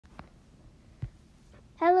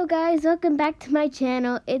Hello guys, welcome back to my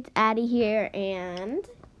channel. It's Addie here and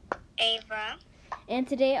Ava. And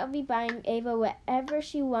today I'll be buying Ava whatever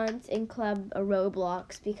she wants in Club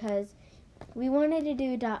Roblox because we wanted to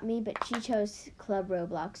do Adopt Me, but she chose Club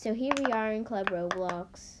Roblox. So here we are in Club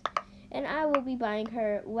Roblox. And I will be buying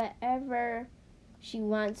her whatever she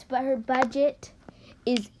wants, but her budget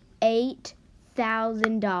is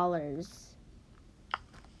 $8,000.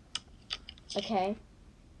 Okay?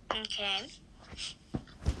 Okay.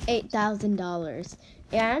 $8,000.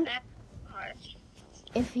 And That's hard.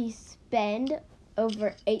 if you spend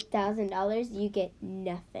over $8,000, you get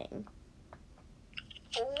nothing.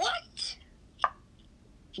 What?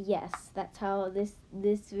 Yes, that's how this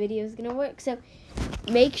video is gonna work. So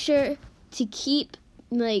make sure to keep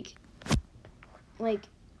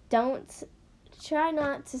don't try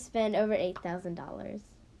not to spend over $8,000.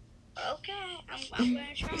 Okay, I'm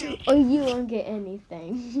gonna try. Or you won't get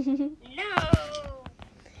anything. No.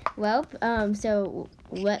 Well, so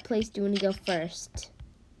what place do you want to go first?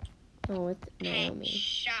 Oh, with Naomi. Pet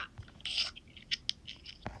shop.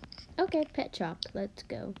 Okay, pet shop. Let's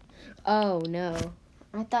go. Oh no,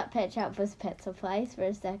 I thought pet shop was pet supplies for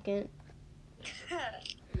a second.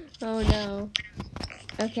 Oh no.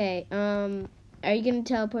 Okay. Are you gonna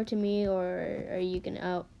teleport to me or are you gonna?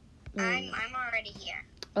 Oh. I'm already here.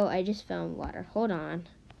 Oh, I just found water. Hold on.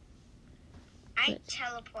 I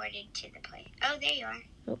teleported to the place. Oh, there you are.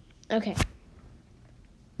 Oh, okay.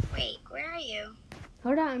 Wait, where are you?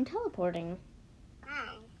 Hold on, I'm teleporting.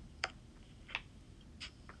 Oh.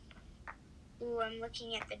 Ooh, I'm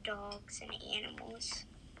looking at the dogs and animals.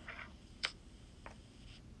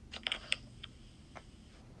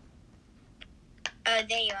 Oh,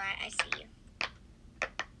 there you are. I see you.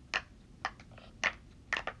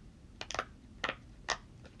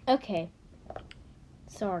 Okay.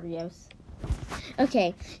 Sorry,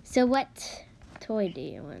 Okay, so what toy do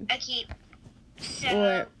you want? Okay. So.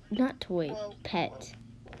 Or not toy, Whoa, pet.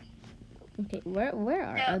 Okay, where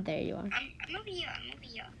are? No, oh, there you are. I'm over here. I'm over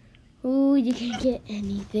here. Ooh, you can get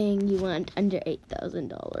anything you want under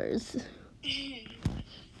 $8,000.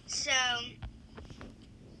 So,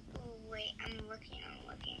 wait, I'm looking.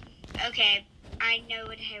 Okay, I know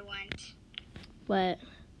what I want. What?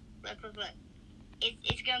 Look.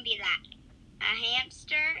 It's gonna be that. A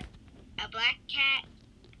hamster, a black cat,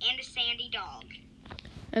 and a sandy dog.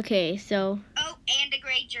 Okay, so. Oh, and a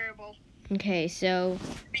gray gerbil. Okay, so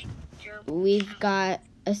Gerbil. we've got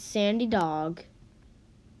a sandy dog,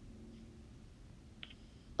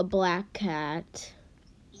 a black cat,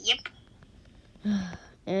 Yep.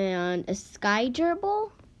 and a sky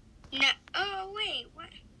gerbil. No. Oh, wait, what?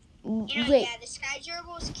 You know, Wait. yeah, the sky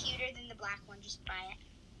gerbil is cuter than the black one. Just buy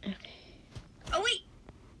it. Okay. Oh, wait.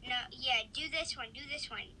 No, yeah, do this one.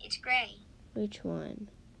 It's gray. Which one?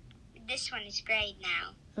 This one is gray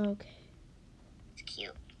now. Okay. It's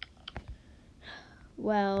cute.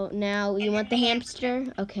 Well, now you And want the then the hamster?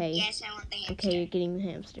 Okay. Yes, I want the hamster. Okay, you're getting the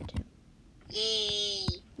hamster too. Yay.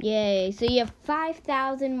 Yay. So you have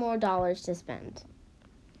 $5,000 more to spend.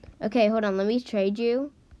 Okay, hold on. Let me trade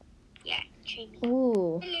you. Yeah, trade me.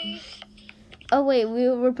 Ooh. Hello. Oh, wait.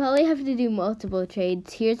 We'll probably have to do multiple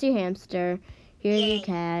trades. Here's your hamster. Here's Yay. your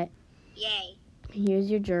cat. Yay. Here's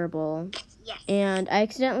your gerbil. Yes. And I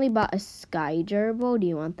accidentally bought a sky gerbil. Do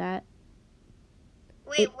you want that?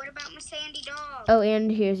 Wait, what about my sandy dog? Oh,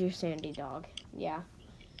 and here's your sandy dog. Yeah.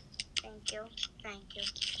 Thank you.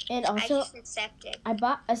 And I also, just accepted. I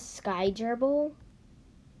bought a sky gerbil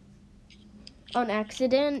on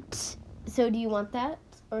accident. So do you want that?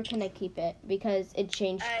 Or can I keep it? Because it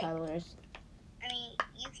changed colors. I mean,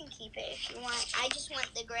 you can keep it if you want. I just want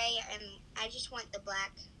the gray and I just want the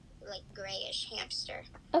black, like grayish hamster.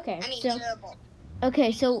 Okay. I mean, so, gerbil.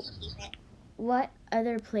 okay, so Keep it. what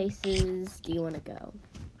other places do you want to go? Hold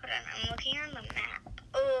on, I'm looking on the map.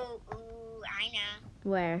 Ooh, I know.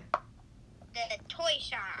 Where? The toy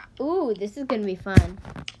shop. Ooh, this is going to be fun.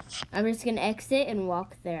 I'm just going to exit and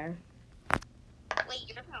walk there. Wait,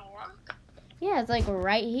 you're gonna walk? Yeah, it's like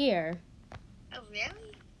right here. Oh,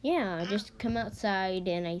 really? Yeah, just come outside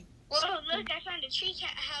and Whoa, look, I found a tree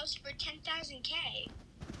cat house for 10,000K.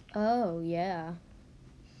 Oh, yeah.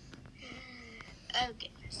 Oh,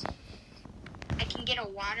 goodness. I can get a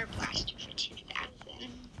water blaster for 2,000.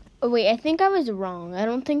 Oh, wait, I think I was wrong. I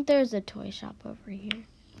don't think there's a toy shop over here.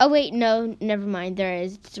 Oh, wait, no, never mind. There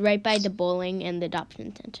is. It's right by the bowling and the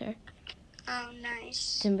adoption center. Oh,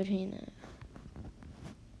 nice. It's in between that.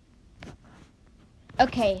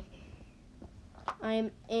 Okay.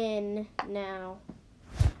 I'm in now.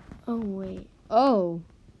 Oh, wait. Oh.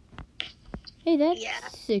 Hey,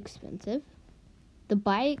 that's expensive. The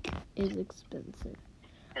bike is expensive.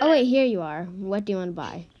 Oh, wait, here you are. What do you want to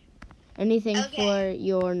buy? Anything Okay. for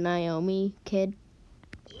your Naomi kid?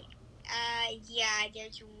 Yeah,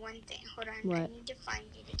 there's one thing. Hold on, What? I need to find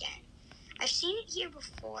it again. I've seen it here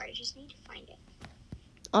before. I just need to find it.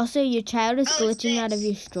 Also, your child is Oh, it's glitching out of this.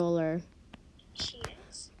 your stroller. She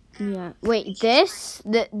is. Yeah. Wait, she's this?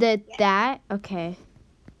 Yeah. That? Okay.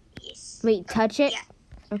 Yes. Wait, touch it? Yeah.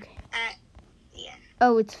 Okay. Yeah.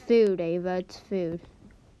 Oh, it's food, Ava. It's food.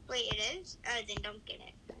 Wait, it is? Oh, then don't get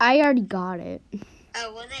it. I already got it.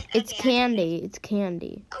 Oh, well then. It's Okay, candy. It's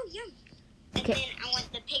candy. Oh, yum. And Okay. then I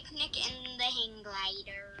want the picnic and the hang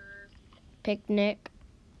glider. Picnic.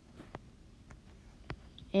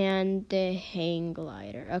 And the hang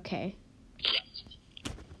glider. Okay.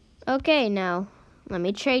 Okay, now, let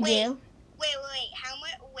me trade you. Wait. How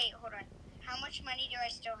much? Wait, hold on. How much money do I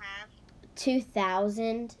still have?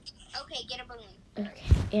 2,000. Okay, get a balloon.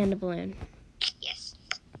 Okay, and a balloon. Yes.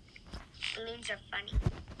 Balloons are funny.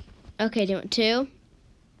 Okay, do you want 2?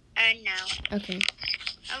 No. Okay.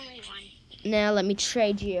 Only one. Now let me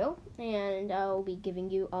trade you, and I'll be giving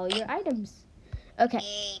you all your items. Okay.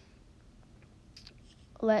 Yay.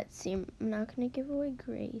 Let's see. I'm not going to give away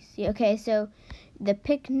Gracie. Okay, so the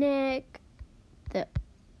picnic, the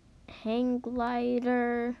hang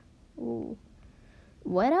glider. Ooh.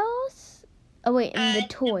 What else? Oh, wait, and the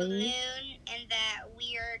toys. The balloon and that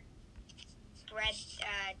weird bread,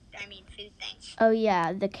 food thing. Oh,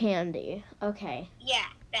 yeah, the candy. Okay. Yeah,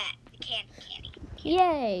 that. The candy.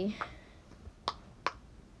 Yay.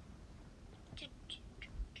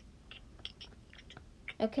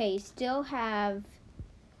 Okay, you still have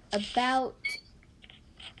about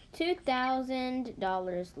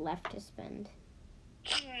 $2,000 left to spend.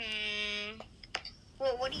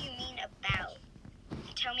 Well, what do you mean about?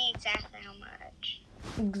 Tell me exactly how much.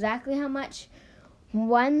 Exactly how much?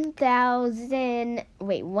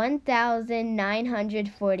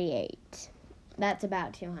 1,948. That's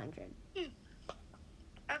about 200.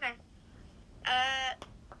 Okay.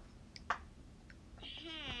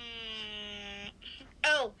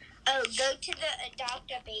 Go to the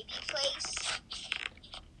adopt a baby place.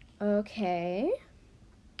 Okay.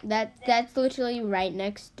 That's literally right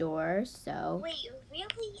next door, so. Wait,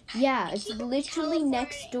 really? Yeah, it's literally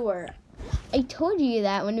next door. I told you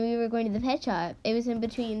that when we were going to the pet shop. It was in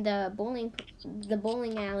between the bowling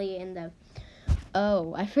alley and the.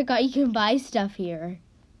 Oh, I forgot you can buy stuff here.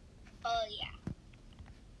 Oh yeah.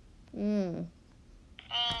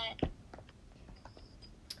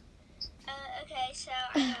 Okay, so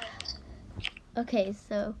Okay,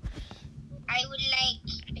 so. I would like.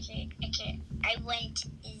 Okay. I want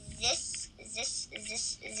this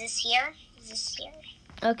here. This here.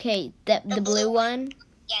 Okay, the blue one.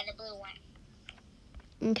 Yeah, the blue one.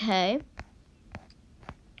 Okay. And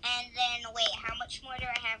then wait, how much more do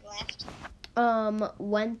I have left?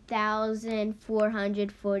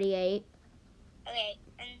 1,448. Okay,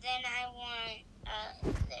 and then I want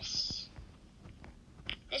this.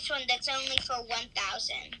 This one that's only for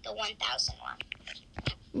 1,000. The 1,000 one.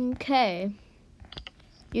 Okay.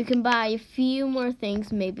 You can buy a few more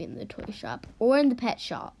things maybe in the toy shop or in the pet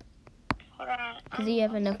shop. Hold on. Because you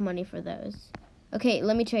have enough money for those. Okay,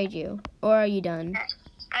 let me trade you. Or are you done? Yeah,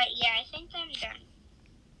 I think I'm done.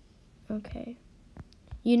 Okay.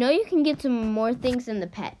 You know you can get some more things in the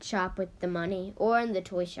pet shop with the money or in the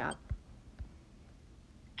toy shop.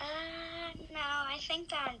 No, I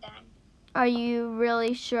think I'm done. Are you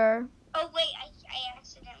really sure? Oh, wait, I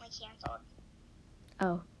accidentally canceled.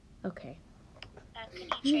 Oh, okay. Can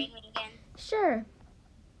you trade me again? Sure.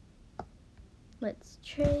 Let's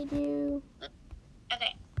trade you.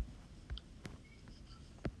 Okay.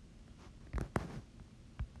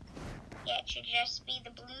 Yeah, it should just be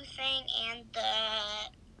the blue thing and the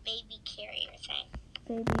baby carrier thing.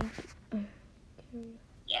 Baby.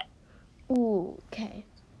 Yep. Ooh, okay.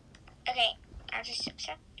 Okay, I'll just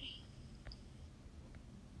accept.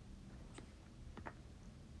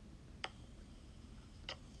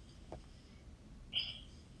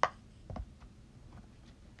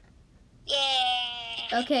 Yay!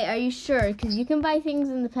 Okay, are you sure? Because you can buy things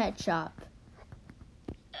in the pet shop.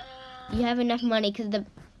 You have enough money because the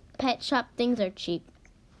pet shop things are cheap.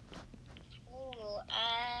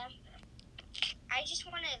 I just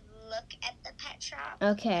want to look at the pet shop.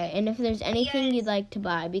 Okay, and if there's anything you'd like to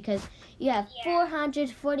buy, because you have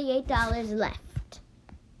 $448 left.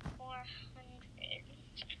 400.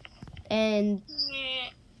 And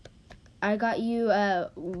I got you an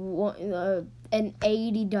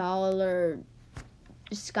 $80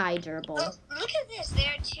 Sky Gerbil. Oh, look at this.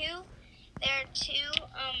 There are two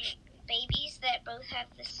babies that both have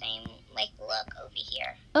the same look over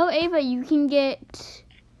here. Oh, Ava, you can get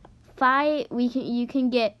You can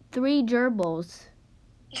get 3 gerbils.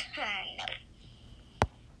 No.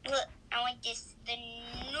 Look, I want this. The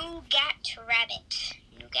nougat rabbit.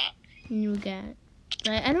 Nougat.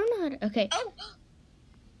 I don't know how to. Okay. Oh.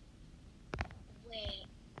 Wait.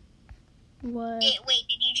 What? Wait.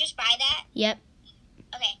 Did you just buy that? Yep.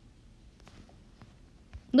 Okay.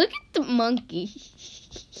 Look at the monkey.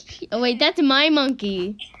 Oh wait, that's my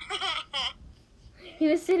monkey. He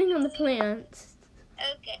was sitting on the plants.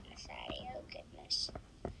 Oh goodness, Daddy. Oh goodness.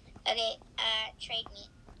 Okay. Trade me.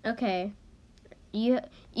 Okay.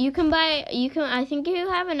 You can buy. I think you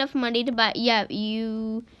have enough money to buy. Yeah.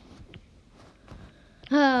 You.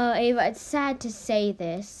 Oh, Ava, it's sad to say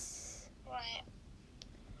this. What?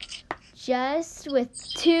 Just with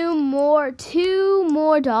two more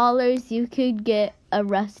dollars, you could get a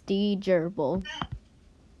rusty gerbil.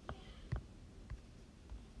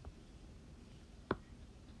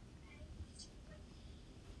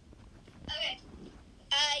 Okay.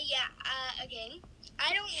 Okay.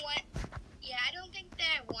 I don't think that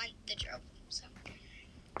I want the gerbil. So.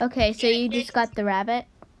 Okay, so you just got the rabbit?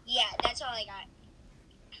 Yeah, that's all I got.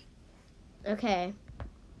 Okay.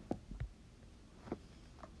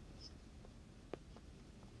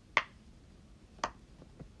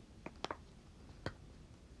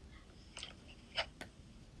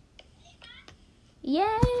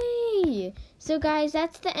 Yay! So guys,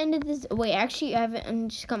 that's the end of this. Wait, actually, I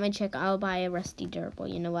just got my check. I'll buy a rusty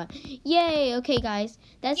gerbil. You know what? Yay! Okay, guys,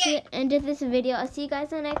 that's the end of this video. I'll see you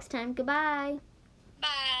guys next time. Goodbye.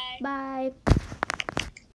 Bye. Bye.